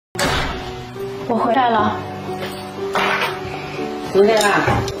我回来了。回来了，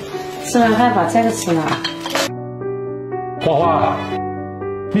吃完饭把这个吃了。花花，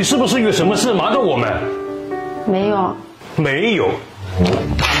你是不是有什么事瞒着我们？没有。没有。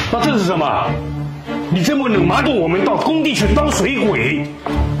那这是什么？你这么能瞒着我们到工地去当水鬼？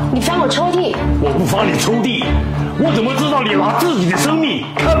你翻我抽屉。我不翻你抽屉，我怎么知道你拿自己的生命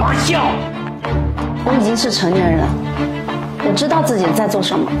开玩笑？我已经是成年人了，我知道自己在做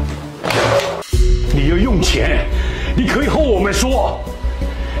什么。你要用钱，你可以和我们说。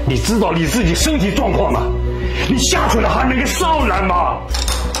你知道你自己身体状况吗？你下去了还能够上来吗？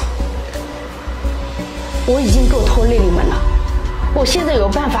我已经够拖累你们了，我现在有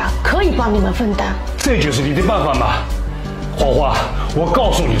办法可以帮你们分担。这就是你的办法吗？花花，我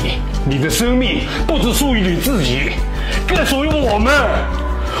告诉你，你的生命不只属于你自己，更属于我们。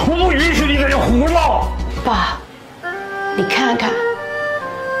我不允许你在这胡闹。爸，你看看，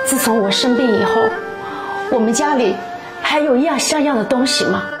自从我生病以后，我们家里还有一样像样的东西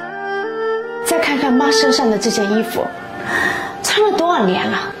吗？再看看妈身上的这件衣服，穿了多少年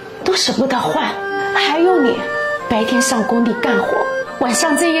了，都舍不得换。还有你，白天上工地干活，晚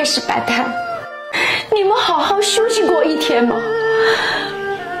上在夜市摆摊，你们好好休息过一天吗？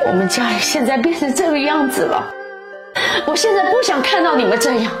我们家里现在变成这个样子了，我现在不想看到你们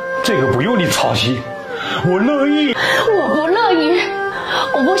这样。这个不用你操心，我乐意。我不乐意，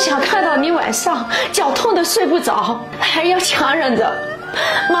我不想看到你晚上脚痛的睡不着，还要强忍着。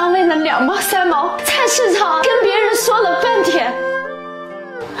妈为了2毛3毛，菜市场跟别人说了半天，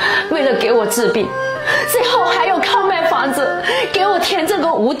为了给我治病，最后还要靠卖房子给我填这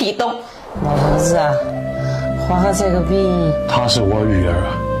个无底洞。老头子啊，花花这个病，她是我女儿，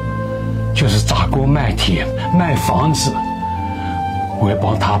就是砸锅卖铁卖房子，我要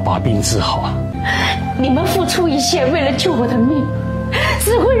帮她把病治好。你们付出一切为了救我的命，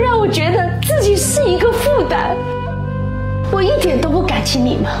只会让我觉得自己是一个负担。我一点都不感激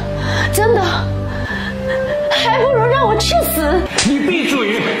你们，真的，还不如让我去死。你闭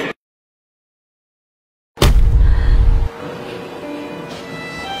嘴！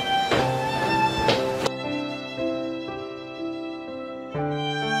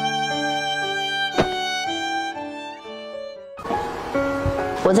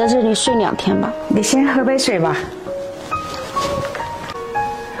我在这里睡2天吧。你先喝杯水吧。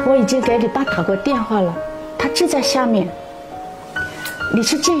我已经给你爸打过电话了，他就在下面，你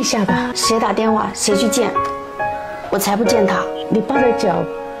去见一下吧。谁打电话谁去见，我才不见他。你爸的脚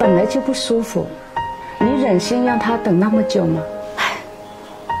本来就不舒服，你忍心让他等那么久吗？唉，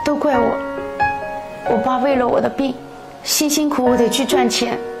都怪我，我爸为了我的病，辛辛苦苦的去赚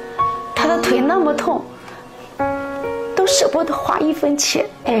钱，他的腿那么痛，都舍不得花1分钱。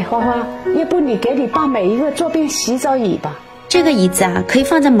哎，花花，要不你给你爸买一个坐便洗澡椅吧？这个椅子啊，可以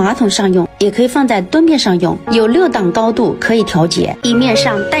放在马桶上用，也可以放在蹲便上用，有6档高度可以调节，椅面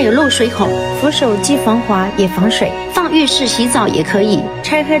上带有漏水孔，扶手既防滑也防水，放浴室洗澡也可以，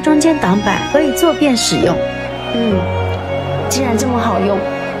拆开中间挡板可以坐便使用。既然这么好用，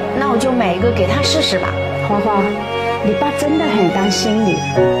那我就买一个给他试试吧。花花，你爸真的很担心你，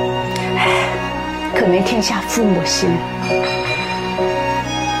唉，可怜天下父母心。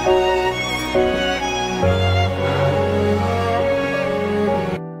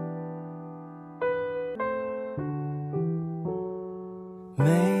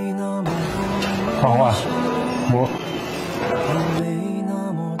花花，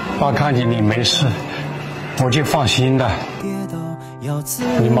爸看见你没事，我就放心了。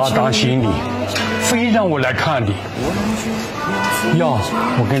你妈担心你，非让我来看你。药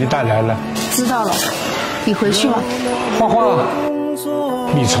我给你带来了。知道了，你回去吧。花花，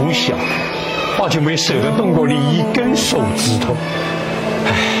你从小爸就没舍得动过你一根手指头。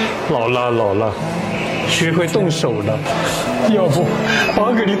唉，老了，学会动手了。要不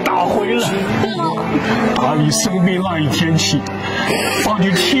爸给你打回来。打你生病那一天起，爸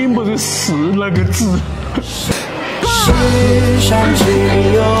就听不得死那个字。世上只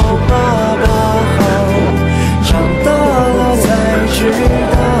有爸爸好，长大了才知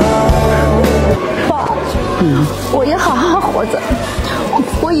道。爸，我要好好活着，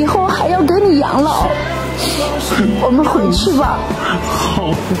我以后还要给你养老。我们回去吧。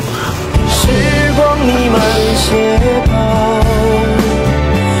好。时光弥漫斜跑，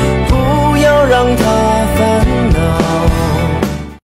不要让它烦恼。